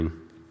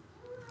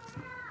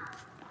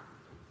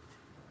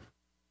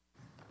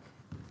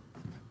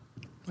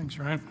Thanks,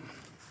 Ryan.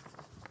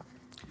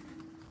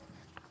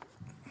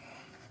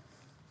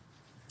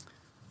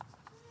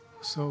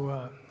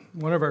 So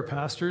one of our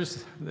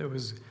pastors that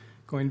was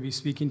going to be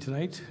speaking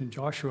tonight,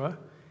 Joshua,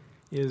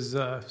 is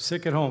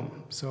sick at home.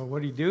 So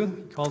what did he do?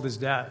 He called his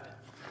dad.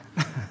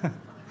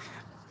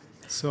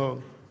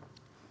 So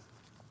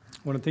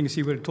one of the things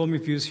he would have told me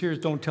if he was here is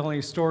don't tell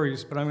any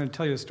stories, but I'm going to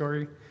tell you a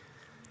story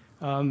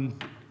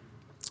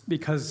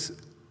because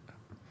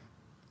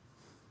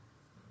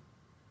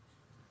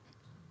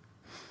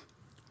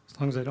as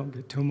long as I don't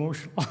get too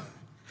emotional.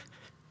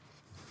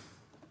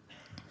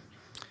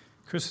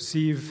 Christmas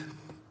Eve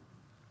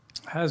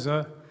has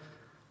a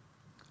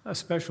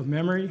special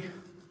memory.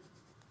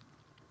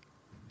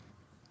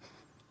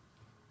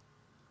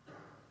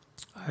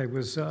 I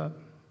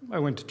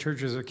went to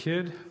church as a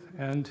kid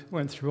and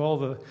went through all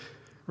the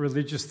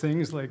religious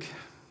things like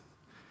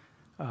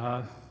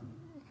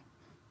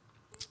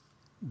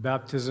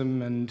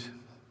baptism and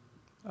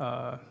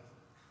what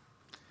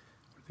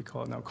they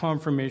call it now,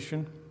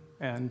 confirmation.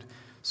 And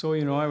so,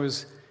 I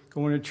was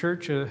going to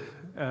church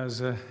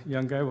as a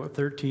young guy, about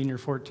 13 or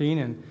 14,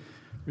 and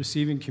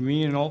receiving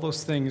communion and all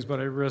those things, but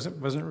I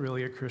wasn't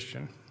really a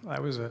Christian. I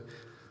was a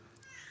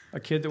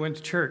kid that went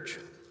to church.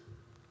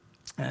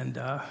 And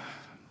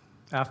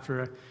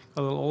after I got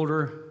a little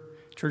older,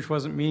 church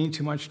wasn't meaning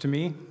too much to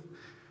me,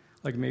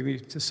 like maybe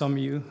to some of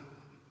you,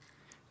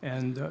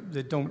 and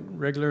that don't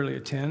regularly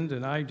attend,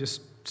 and I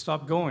just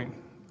stopped going.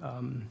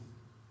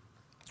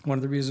 One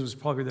of the reasons was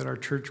probably that our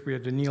church, we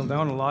had to kneel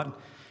down a lot,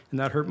 and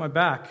that hurt my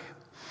back.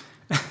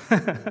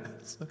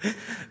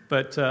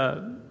 But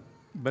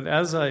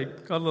as I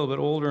got a little bit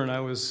older and I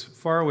was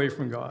far away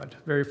from God,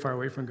 very far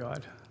away from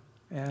God,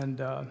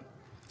 and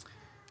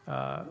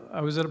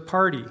I was at a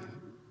party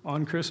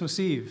on Christmas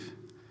Eve,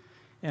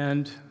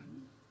 and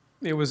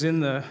it was in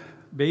the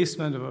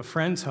basement of a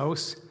friend's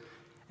house,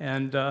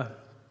 and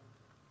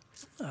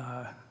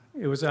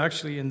it was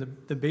actually in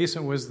the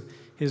basement was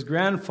his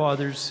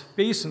grandfather's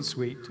basement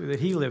suite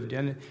that he lived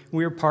in.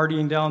 We were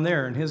partying down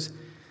there, and his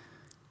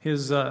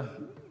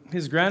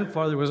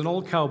grandfather was an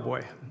old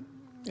cowboy,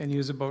 and he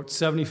was about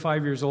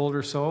 75 years old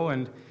or so,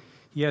 and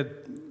he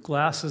had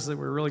glasses that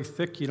were really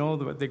thick,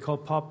 what they call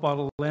pop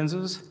bottle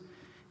lenses,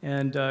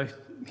 and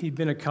he'd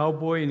been a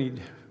cowboy,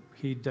 and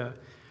he'd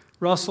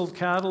rustled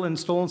cattle and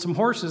stolen some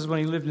horses when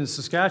he lived in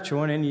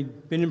Saskatchewan, and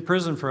he'd been in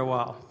prison for a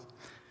while.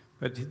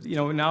 But,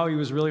 now he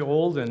was really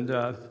old, and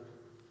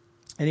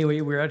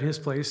anyway, we were at his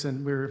place,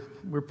 and we're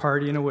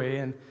partying away,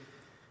 and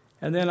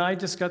then I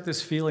just got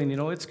this feeling,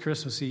 it's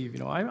Christmas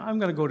Eve, I'm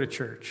going to go to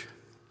church.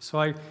 So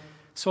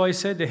I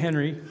said to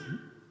Henry,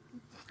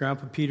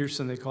 Grandpa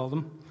Peterson they called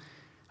him,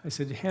 I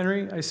said,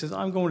 Henry,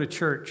 I'm going to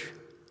church.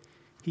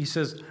 He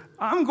says,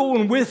 I'm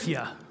going with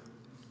you.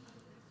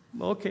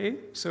 Okay,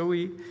 so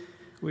we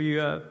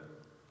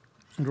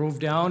drove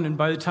down, and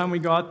by the time we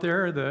got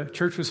there, the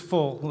church was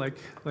full,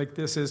 like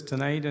this is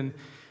tonight, and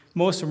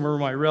most of them were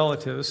my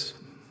relatives,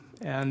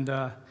 and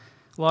a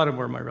lot of them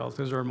were my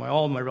relatives, or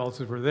all my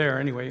relatives were there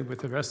anyway, with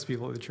the rest of the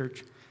people of the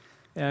church.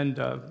 And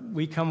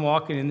we come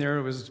walking in there,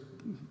 it was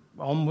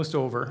almost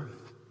over,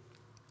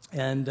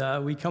 and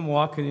we come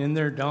walking in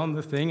there down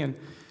the thing, and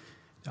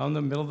down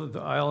the middle of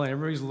the aisle, and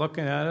everybody's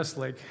looking at us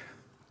like,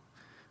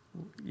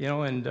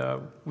 and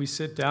we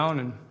sit down,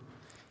 and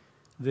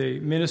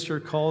the minister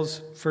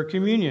calls for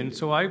communion.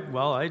 So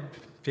I'd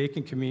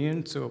taken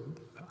communion, so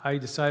I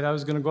decided I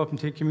was going to go up and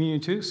take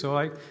communion too. So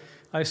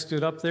I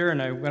stood up there,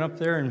 and I went up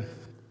there,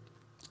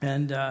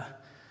 and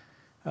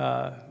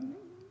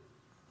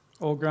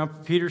old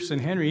Grandpa Peterson,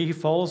 Henry, he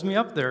follows me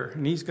up there,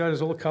 and he's got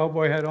his old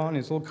cowboy hat on,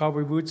 his old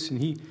cowboy boots,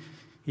 and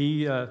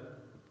he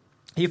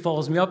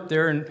follows me up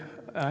there, and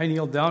I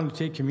kneel down to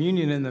take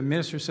communion, and the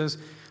minister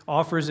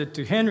offers it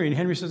to Henry, and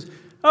Henry says,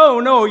 "Oh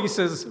no," he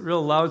says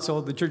real loud,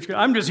 so the church,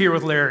 "I'm just here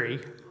with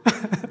Larry."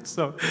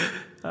 So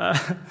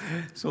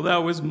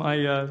that was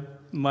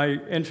my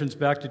entrance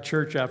back to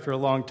church after a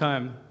long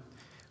time.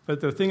 But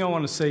the thing I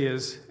want to say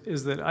is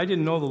that I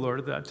didn't know the Lord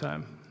at that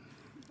time.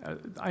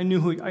 I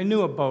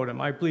knew about him.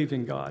 I believed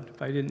in God,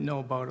 but I didn't know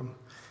about him.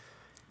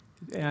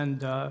 And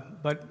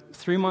but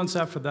 3 months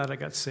after that, I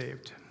got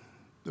saved,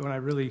 when I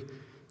really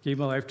gave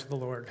my life to the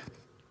Lord.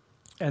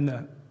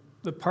 And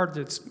the part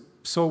that's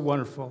so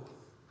wonderful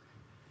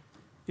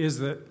is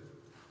that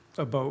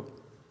about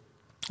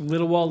a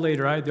little while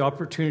later, I had the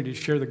opportunity to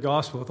share the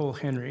gospel with old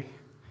Henry,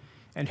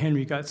 and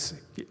Henry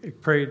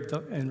prayed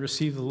and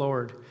received the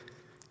Lord.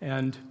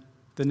 And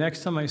the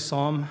next time I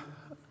saw him,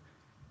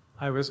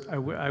 I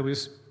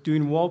was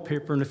doing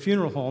wallpaper in a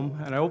funeral home,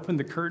 and I opened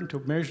the curtain to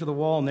measure the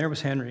wall, and there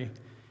was Henry,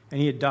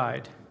 and he had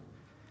died.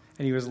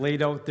 And he was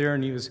laid out there,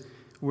 and he was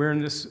wearing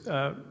this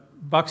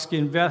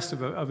buckskin vest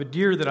of a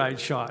deer that I had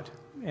shot,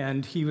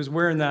 and he was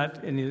wearing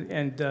that,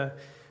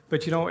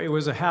 but it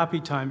was a happy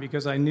time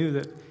because I knew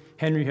that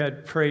Henry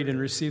had prayed and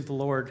received the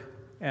Lord,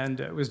 and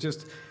it was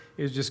just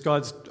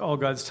all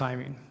God's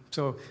timing.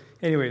 So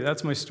anyway,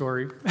 that's my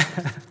story.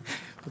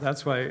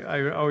 That's why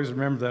I always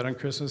remember that on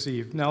Christmas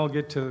Eve. Now I'll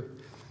get to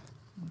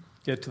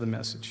the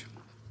message.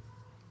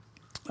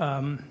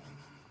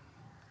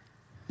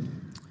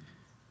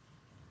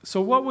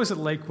 So what was it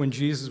like when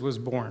Jesus was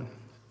born?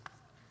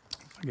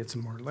 I'll get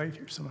some more light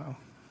here somehow.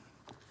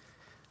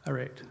 All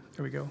right,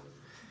 there we go.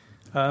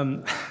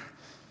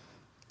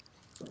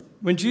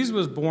 When Jesus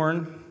was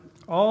born,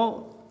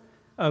 all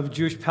of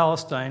Jewish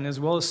Palestine, as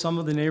well as some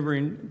of the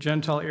neighboring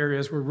Gentile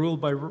areas, were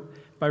ruled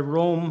by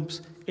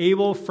Rome's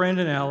able friend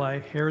and ally,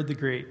 Herod the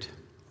Great.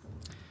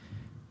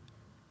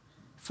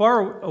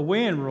 Far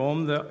away in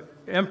Rome, the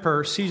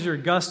Emperor Caesar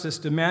Augustus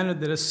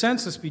demanded that a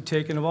census be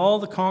taken of all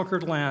the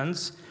conquered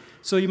lands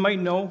so he might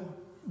know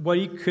what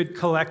he could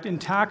collect in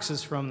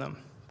taxes from them.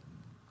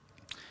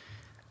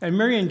 And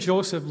Mary and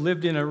Joseph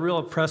lived in a real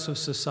oppressive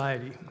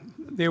society.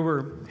 They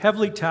were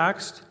heavily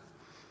taxed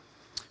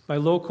by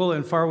local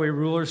and faraway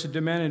rulers who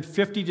demanded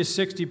 50 to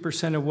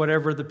 60% of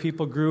whatever the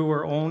people grew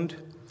or owned,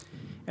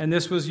 and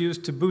this was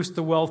used to boost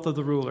the wealth of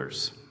the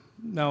rulers.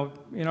 Now,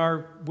 in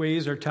our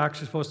ways, our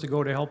taxes are supposed to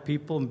go to help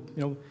people,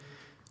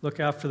 look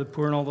after the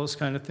poor and all those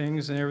kind of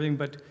things and everything,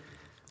 but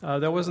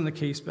that wasn't the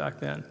case back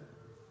then.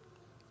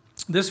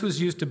 This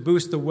was used to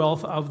boost the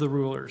wealth of the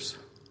rulers.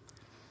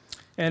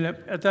 And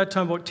at that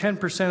time, about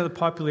 10% of the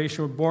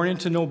population were born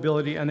into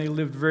nobility, and they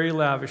lived very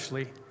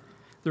lavishly.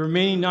 The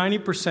remaining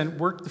 90%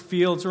 worked the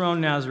fields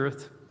around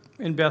Nazareth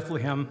in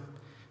Bethlehem,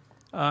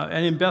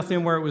 and in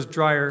Bethlehem, where it was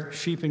drier,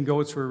 sheep and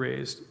goats were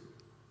raised.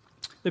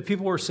 The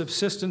people were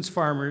subsistence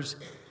farmers,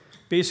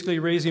 basically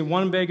raising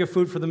one bag of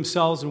food for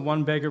themselves and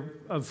one bag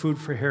of food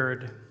for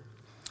Herod.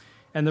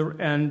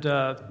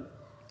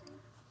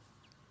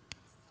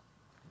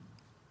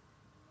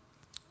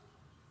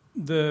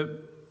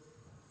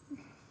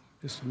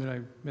 Just a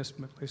minute, I missed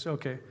my place.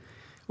 Okay.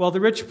 While the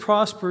rich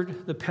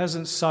prospered, the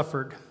peasants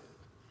suffered.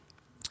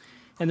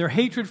 And their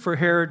hatred for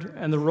Herod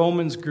and the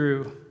Romans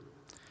grew.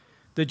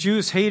 The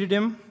Jews hated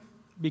him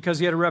because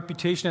he had a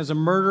reputation as a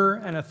murderer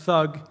and a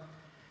thug,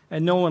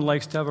 and no one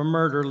likes to have a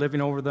murderer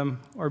living over them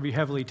or be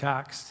heavily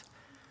taxed.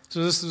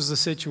 So this was the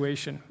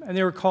situation. And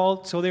they were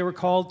called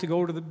to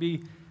go to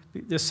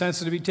the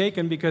census to be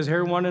taken because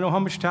Herod wanted to know how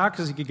much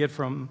taxes he could get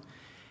from them.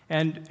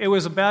 And it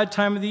was a bad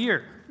time of the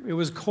year. It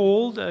was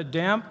cold, a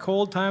damp,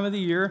 cold time of the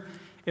year.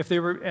 If they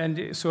were going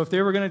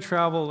to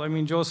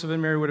travel, Joseph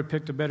and Mary would have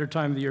picked a better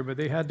time of the year, but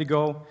they had to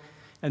go,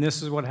 and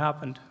this is what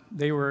happened.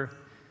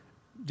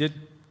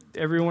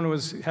 Everyone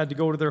had to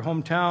go to their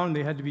hometown.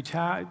 They had to be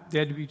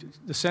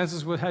the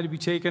census had to be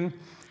taken,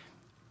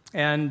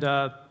 and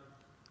that's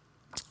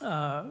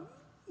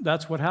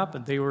what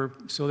happened.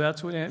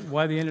 That's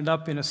why they ended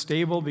up in a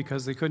stable,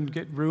 because they couldn't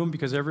get room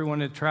because everyone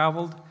had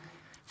traveled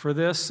for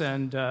this,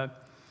 and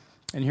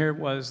here it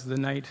was, the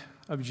night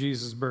of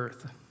Jesus'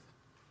 birth.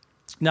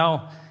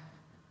 Now,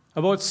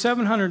 about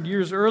 700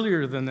 years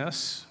earlier than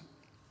this,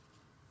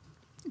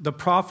 the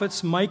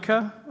prophets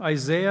Micah,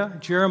 Isaiah,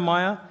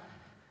 Jeremiah,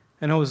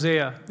 and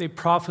Hosea, they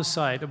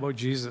prophesied about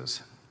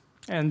Jesus.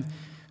 And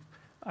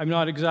I'm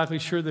not exactly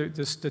sure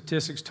the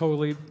statistics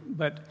totally,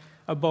 but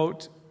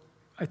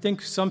I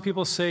think some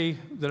people say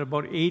that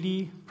about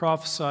 80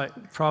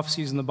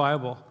 prophecies in the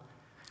Bible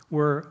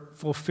were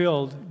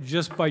fulfilled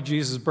just by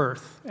Jesus'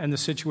 birth and the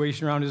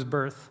situation around his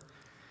birth.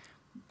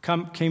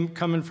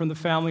 Coming from the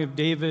family of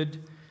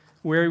David,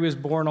 where he was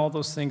born, all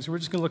those things. We're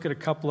just going to look at a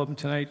couple of them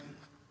tonight,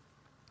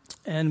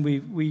 and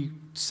we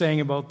sang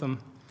about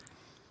them.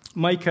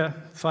 Micah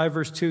 5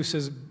 verse 2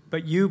 says,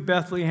 "But you,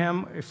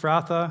 Bethlehem,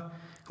 Ephrathah,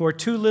 who are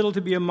too little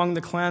to be among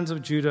the clans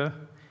of Judah,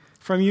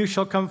 from you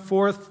shall come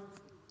forth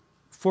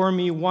for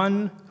me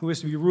one who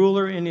is to be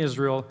ruler in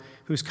Israel,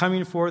 whose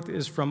coming forth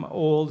is from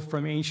old,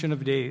 from ancient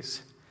of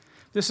days."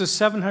 This is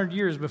 700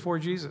 years before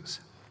Jesus.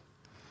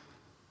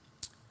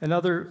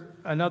 Another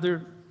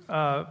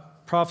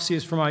prophecy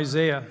is from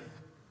Isaiah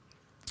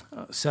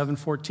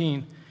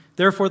 7:14.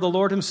 "Therefore the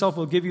Lord himself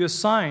will give you a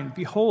sign.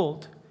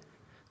 Behold,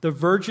 the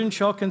virgin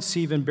shall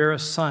conceive and bear a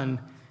son,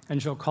 and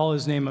shall call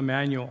his name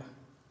Emmanuel."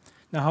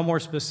 Now, how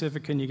more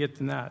specific can you get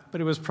than that? But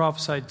it was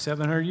prophesied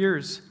 700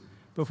 years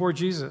before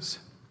Jesus.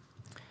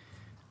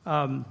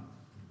 And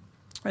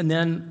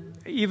then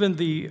even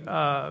the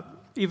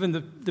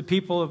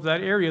people of that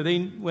area,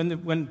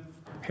 when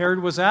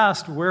Herod was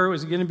asked where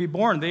was he going to be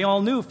born, they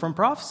all knew from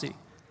prophecy.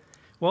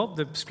 Well,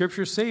 the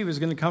scriptures say he was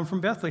going to come from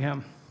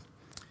Bethlehem.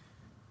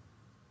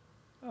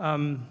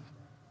 And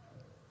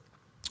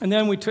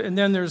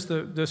then there's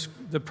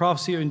the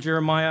prophecy in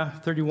Jeremiah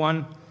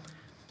 31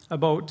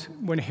 about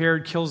when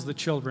Herod kills the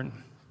children.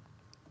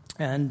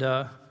 And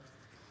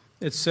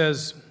it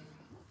says,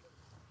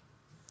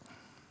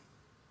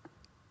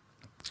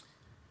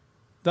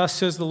 "Thus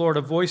says the Lord,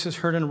 a voice is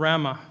heard in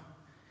Ramah,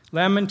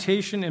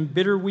 lamentation and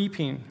bitter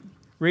weeping.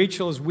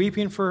 Rachel is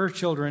weeping for her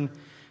children.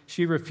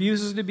 She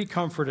refuses to be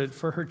comforted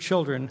for her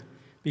children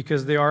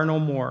because they are no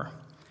more."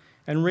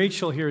 And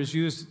Rachel here is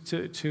used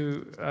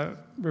to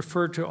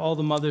refer to all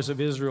the mothers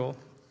of Israel.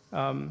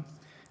 And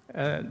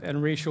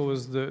Rachel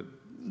was the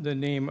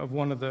name of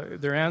one of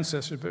their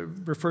ancestors,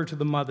 but referred to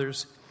the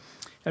mothers.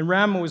 And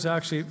Ramah was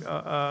actually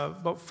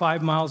about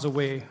 5 miles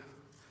away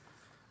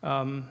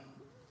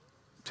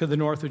to the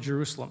north of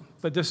Jerusalem.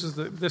 But this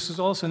is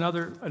also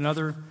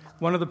another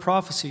one of the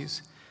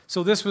prophecies.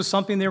 So this was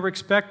something they were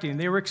expecting.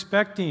 They were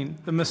expecting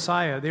the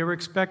Messiah. They were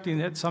expecting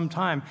it some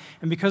time.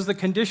 And because of the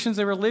conditions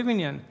they were living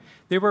in,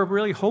 they were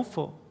really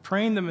hopeful,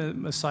 praying the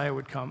Messiah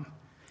would come.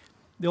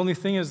 The only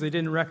thing is they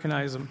didn't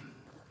recognize him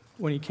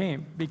when he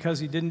came because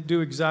he didn't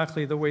do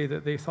exactly the way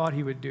that they thought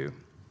he would do.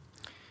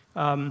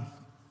 Another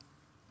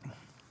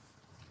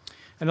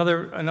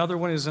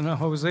one is in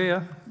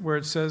Hosea, where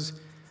it says,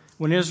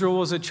 "When Israel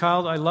was a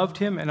child, I loved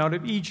him, and out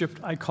of Egypt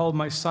I called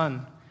my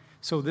son."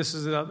 So this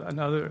is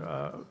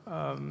another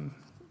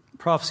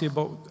prophecy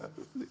about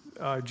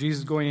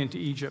Jesus going into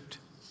Egypt.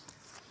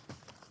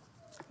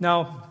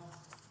 Now,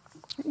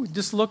 we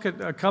just look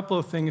at a couple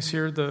of things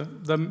here.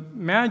 The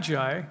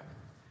Magi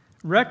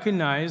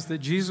recognized that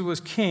Jesus was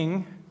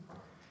king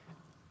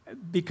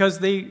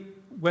because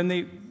when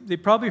they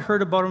probably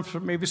heard about him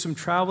from maybe some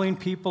traveling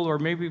people, or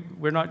maybe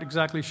we're not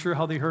exactly sure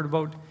how they heard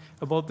about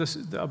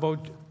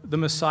the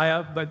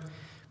Messiah, but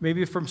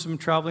maybe from some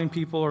traveling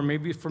people, or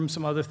maybe from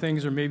some other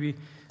things, or maybe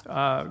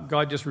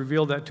God just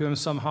revealed that to him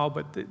somehow.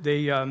 But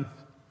they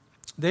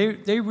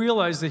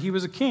realized that he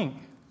was a king,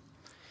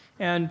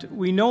 and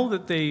we know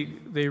that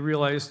they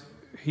realized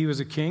he was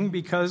a king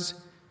because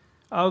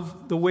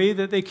of the way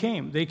that they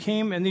came. They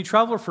came and they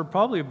traveled for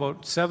probably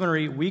about 7 or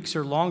 8 weeks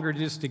or longer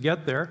just to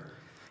get there,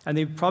 and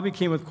they probably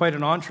came with quite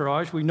an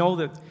entourage. We know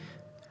that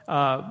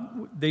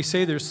they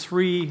say there's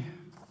 3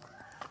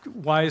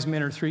 wise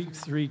men, or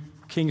three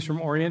kings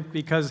from Orient,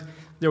 because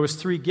there was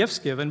 3 gifts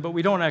given, but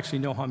we don't actually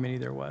know how many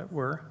there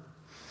were.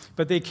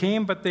 But they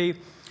came,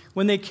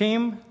 when they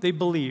came, they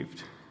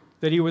believed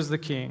that he was the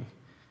king.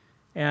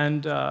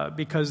 And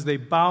because they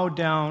bowed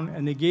down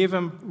and they gave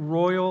him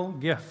royal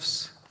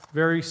gifts,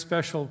 very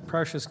special,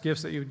 precious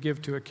gifts that you would give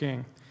to a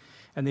king.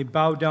 And they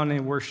bowed down and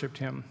they worshiped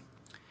him.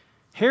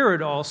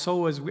 Herod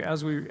also, as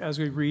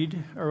we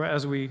read, or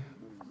as we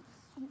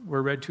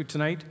were read to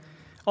tonight,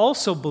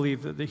 also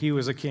believed that he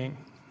was a king.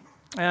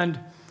 And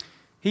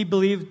he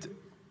believed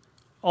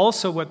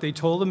also what they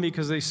told him,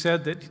 because they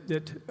said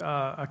that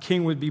a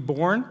king would be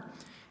born.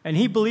 And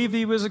he believed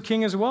he was a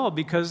king as well,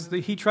 because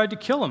he tried to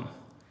kill him.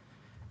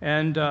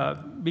 And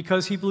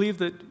because he believed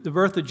that the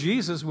birth of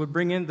Jesus would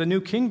bring in the new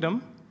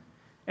kingdom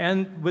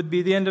and would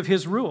be the end of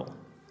his rule.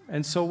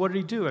 And so what did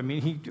he do? I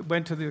mean, he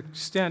went to the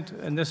extent,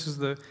 and this is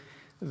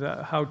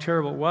how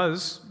terrible it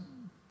was,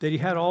 that he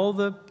had all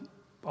the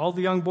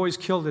young boys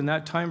killed in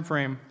that time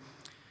frame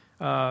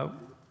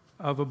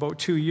of about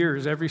 2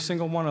 years. Every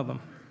single one of them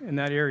in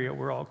that area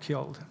were all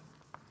killed.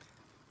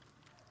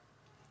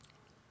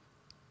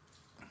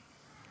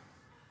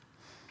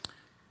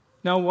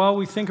 Now, while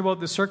we think about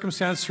the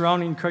circumstance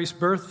surrounding Christ's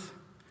birth,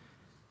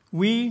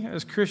 we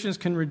as Christians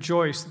can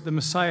rejoice that the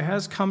Messiah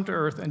has come to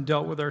earth and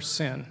dealt with our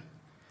sin.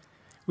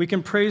 We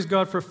can praise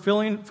God for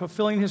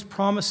fulfilling his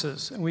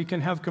promises, and we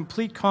can have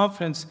complete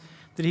confidence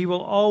that he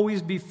will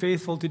always be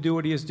faithful to do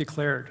what he has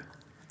declared.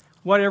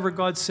 Whatever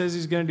God says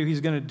he's going to do, he's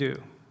going to do.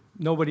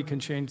 Nobody can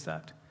change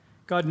that.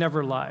 God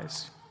never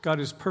lies. God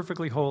is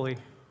perfectly holy,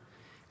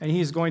 and he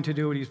is going to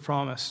do what he's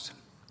promised.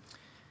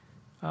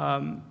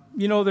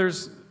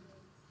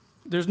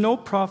 There's no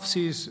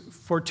prophecies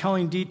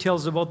foretelling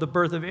details about the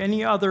birth of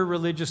any other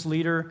religious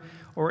leader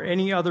or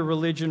any other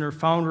religion or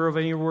founder of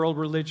any world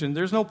religion.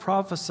 There's no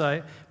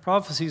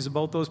prophecies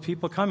about those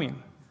people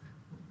coming.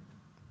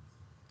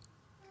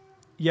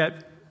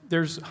 Yet,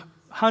 there's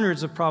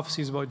hundreds of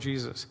prophecies about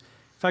Jesus.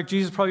 In fact,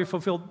 Jesus probably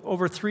fulfilled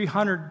over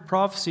 300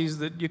 prophecies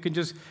that you can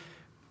just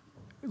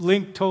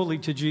link totally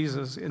to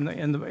Jesus in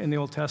the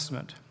Old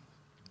Testament.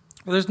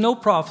 Well, there's no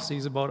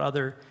prophecies about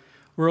other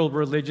world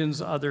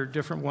religions, other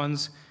different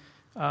ones,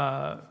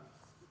 about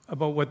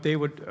what they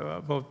would,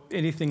 about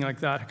anything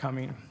like that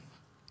coming.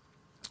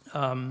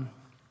 But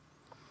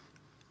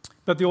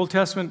the Old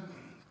Testament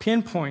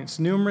pinpoints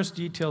numerous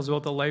details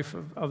about the life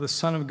of the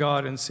Son of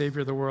God and Savior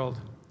of the world.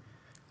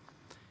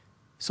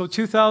 So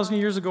 2,000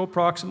 years ago,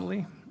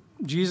 approximately,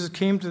 Jesus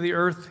came to the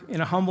earth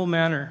in a humble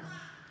manner.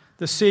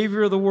 The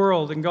Savior of the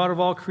world and God of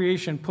all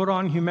creation put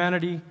on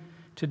humanity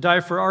to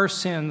die for our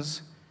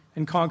sins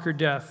and conquer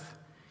death,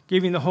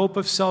 giving the hope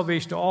of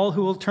salvation to all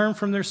who will turn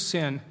from their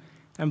sin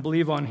and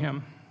believe on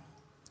him.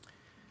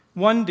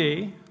 One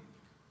day,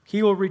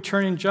 he will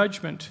return in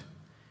judgment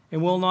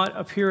and will not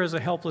appear as a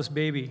helpless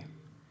baby,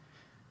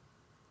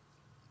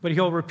 but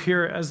he'll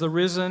appear as the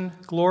risen,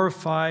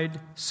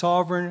 glorified,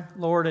 sovereign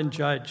Lord and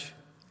Judge.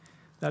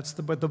 That's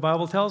what the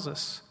Bible tells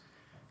us.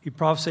 He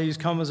prophesied he's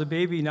come as a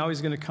baby. Now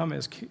he's going to come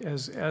as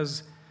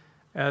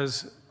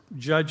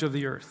Judge of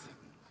the earth.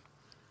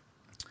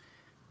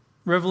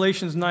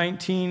 Revelations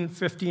 19,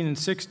 15, and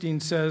 16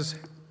 says,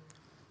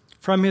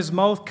 "From his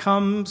mouth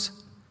comes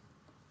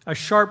a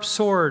sharp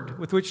sword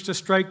with which to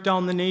strike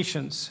down the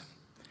nations,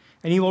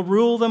 and he will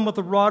rule them with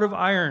a rod of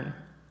iron.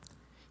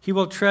 He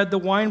will tread the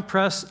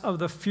winepress of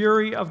the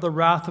fury of the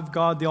wrath of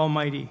God the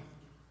Almighty.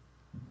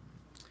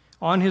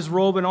 On his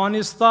robe and on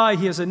his thigh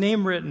he has a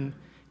name written,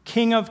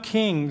 King of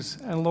Kings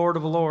and Lord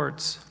of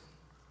Lords."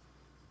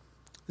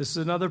 This is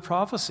another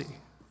prophecy.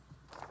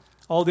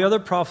 All the other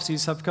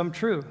prophecies have come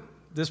true.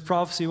 This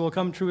prophecy will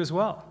come true as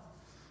well.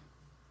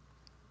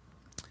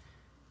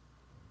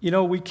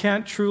 We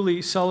can't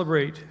truly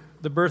celebrate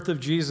the birth of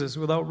Jesus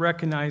without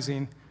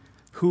recognizing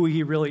who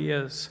he really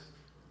is.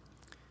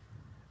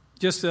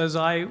 Just as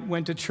I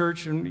went to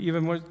church and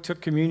even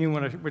took communion,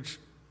 which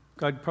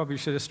God probably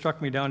should have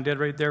struck me down dead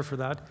right there for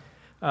that,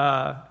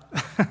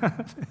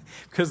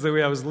 because of the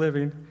way I was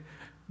living.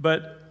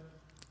 But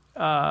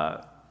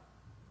God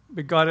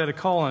had a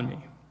call on me,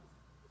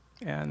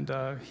 and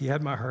he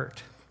had my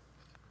heart.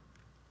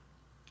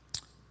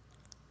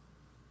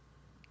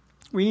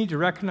 We need to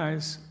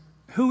recognize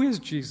who is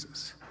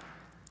Jesus.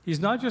 He's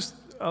not just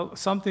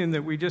something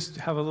that we just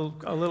have a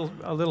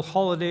little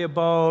holiday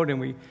about, and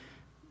we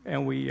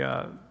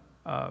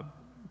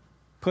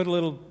put a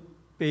little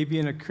baby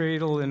in a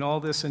cradle and all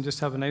this, and just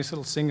have a nice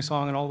little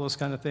sing-song and all those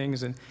kind of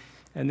things, and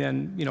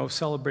then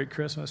celebrate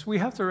Christmas. We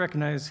have to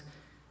recognize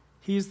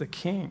he's the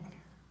King.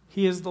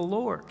 He is the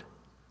Lord.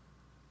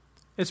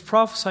 It's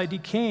prophesied he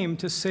came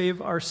to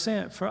save our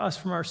sin, for us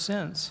from our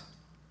sins.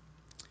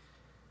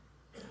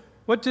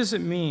 What does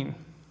it mean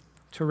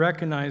to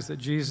recognize that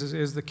Jesus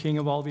is the King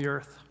of all the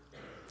earth?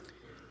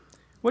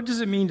 What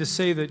does it mean to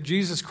say that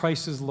Jesus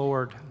Christ is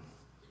Lord?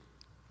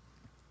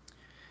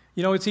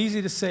 It's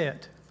easy to say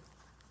it.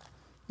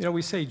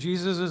 We say,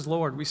 Jesus is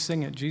Lord. We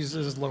sing it,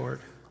 Jesus is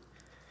Lord.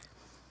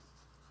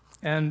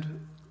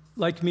 And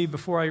like me,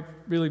 before I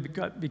really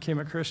became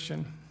a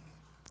Christian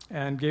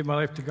and gave my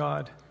life to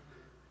God,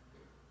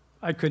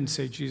 I couldn't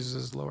say Jesus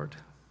is Lord.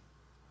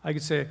 I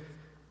could say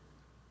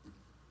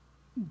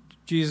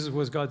Jesus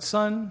was God's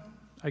Son.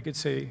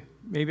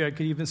 Maybe I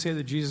could even say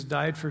that Jesus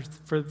died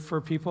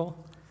for people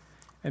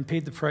and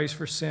paid the price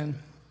for sin.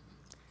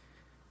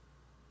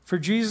 For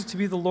Jesus to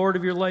be the Lord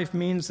of your life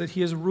means that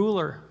he is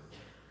ruler.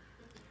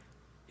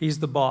 He's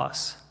the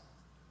boss.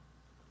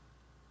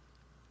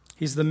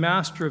 He's the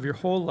master of your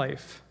whole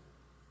life.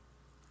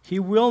 He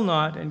will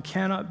not and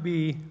cannot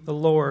be the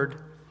Lord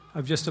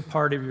of just a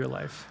part of your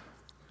life.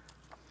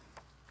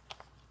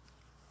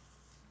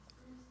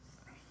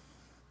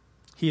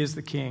 He is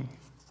the King.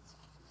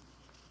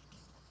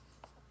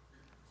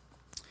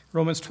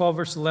 Romans 12,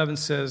 verse 11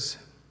 says,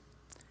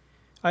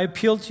 I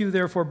appeal to you,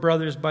 therefore,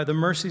 brothers, by the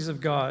mercies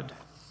of God,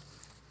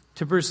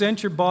 to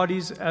present your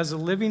bodies as a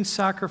living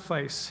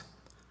sacrifice,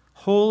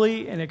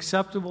 holy and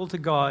acceptable to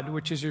God,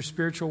 which is your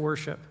spiritual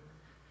worship.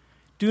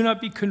 Do not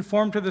be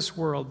conformed to this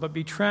world, but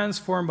be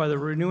transformed by the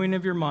renewing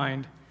of your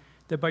mind,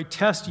 that by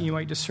testing you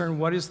might discern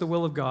what is the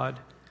will of God,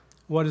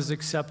 what is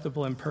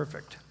acceptable and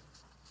perfect.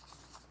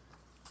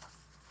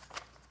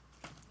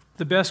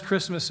 The best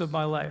Christmas of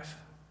my life.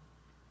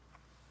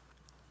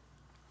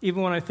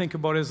 Even when I think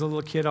about it as a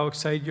little kid, how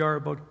excited you are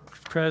about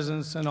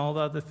presents and all the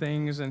other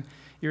things, and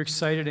you're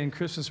excited, and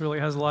Christmas really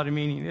has a lot of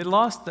meaning. It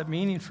lost that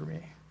meaning for me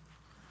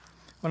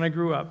when I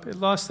grew up. It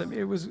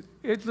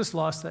just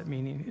lost that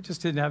meaning. It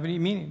just didn't have any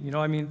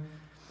meaning.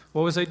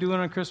 What was I doing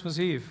on Christmas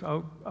Eve?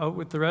 Out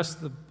with the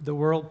rest of the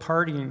world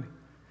partying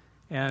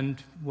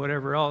and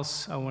whatever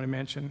else I want to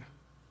mention.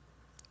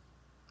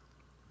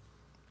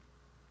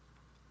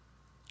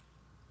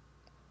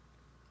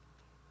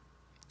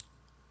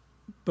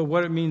 But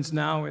what it means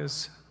now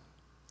is,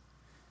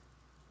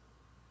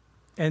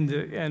 and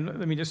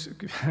let me just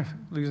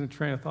losing the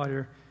train of thought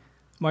here,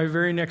 my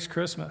very next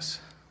Christmas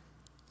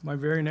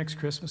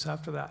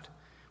after that,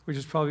 which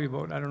is probably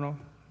about,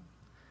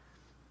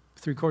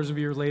 3/4 of a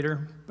year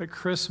later, but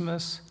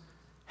Christmas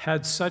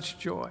had such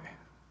joy,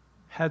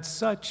 had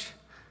such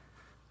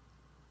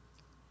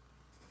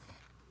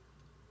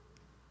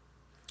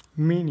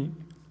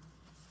meaning,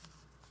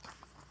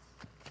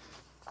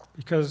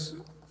 because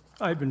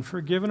I've been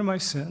forgiven of my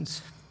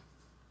sins.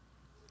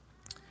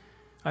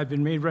 I've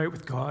been made right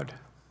with God,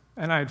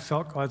 and I had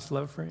felt God's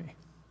love for me.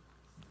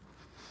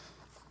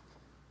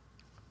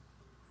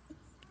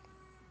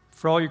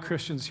 For all you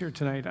Christians here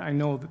tonight, I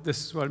know that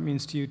this is what it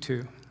means to you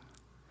too.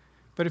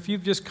 But if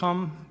you've just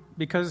come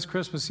because it's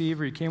Christmas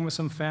Eve, or you came with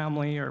some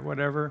family or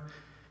whatever,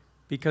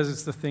 because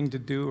it's the thing to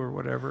do or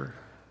whatever,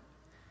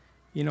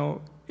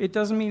 it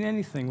doesn't mean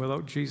anything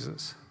without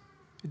Jesus.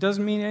 It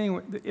doesn't mean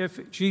anything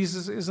if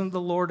Jesus isn't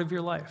the Lord of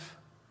your life.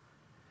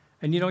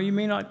 And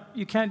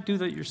you can't do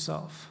that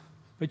yourself,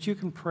 but you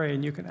can pray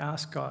and you can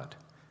ask God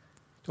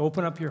to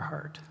open up your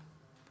heart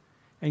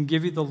and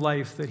give you the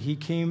life that he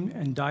came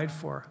and died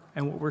for.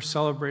 And what we're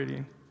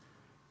celebrating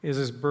is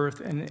his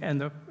birth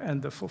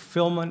and the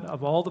fulfillment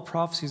of all the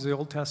prophecies of the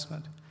Old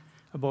Testament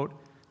about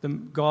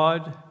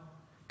God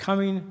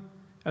coming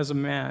as a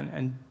man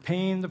and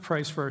paying the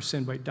price for our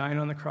sin by dying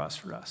on the cross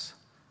for us.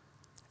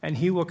 And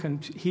he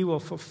will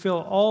fulfill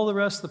all the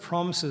rest of the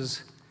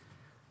promises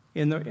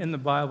in the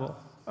Bible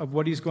of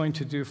what he's going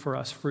to do for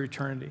us for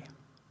eternity.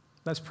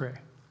 Let's pray.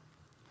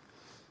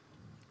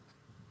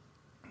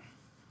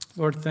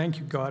 Lord, thank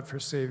you, God, for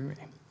saving me.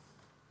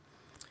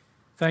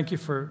 Thank you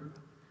for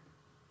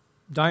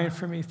dying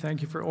for me.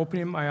 Thank you for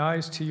opening my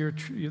eyes to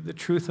the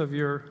truth of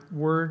your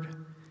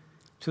word,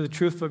 to the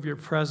truth of your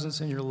presence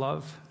and your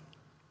love.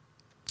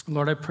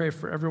 Lord, I pray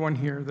for everyone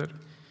here that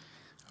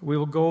we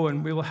will go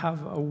and we will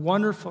have a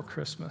wonderful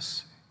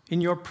Christmas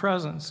in your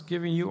presence,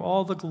 giving you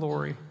all the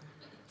glory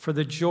for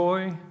the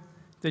joy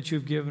that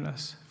you've given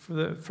us,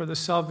 for the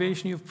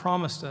salvation you've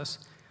promised us,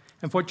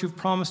 and what you've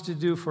promised to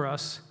do for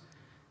us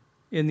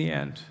in the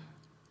end.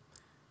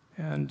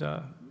 And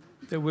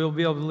that we'll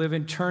be able to live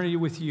eternity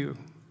with you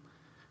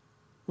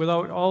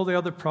without all the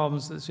other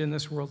problems that's in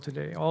this world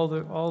today, all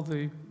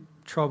the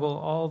trouble,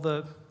 all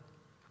the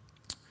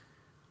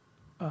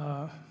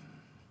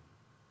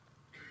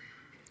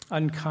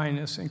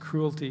unkindness and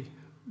cruelty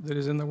that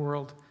is in the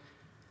world.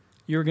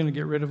 You're going to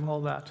get rid of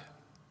all that.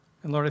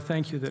 And Lord, I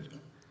thank you that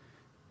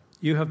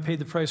you have paid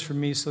the price for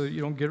me so that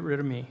you don't get rid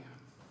of me,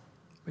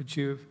 but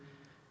you've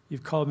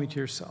called me to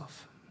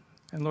yourself.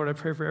 And Lord, I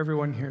pray for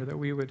everyone here that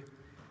we would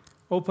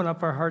open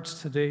up our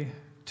hearts today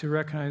to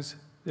recognize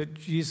that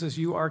Jesus,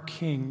 you are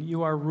King,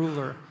 you are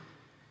ruler,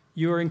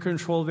 you are in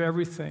control of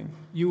everything.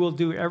 You will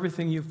do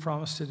everything you've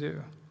promised to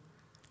do.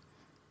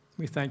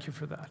 We thank you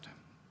for that.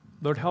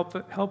 Lord,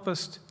 help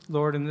us,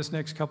 Lord, in this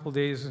next couple of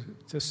days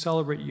to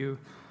celebrate you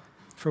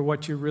for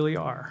what you really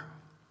are,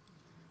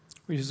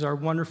 which is our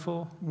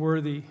wonderful,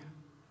 worthy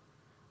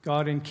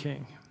God and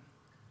King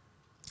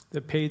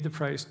that paid the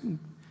price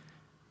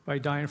by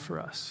dying for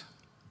us.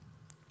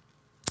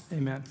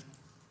 Amen.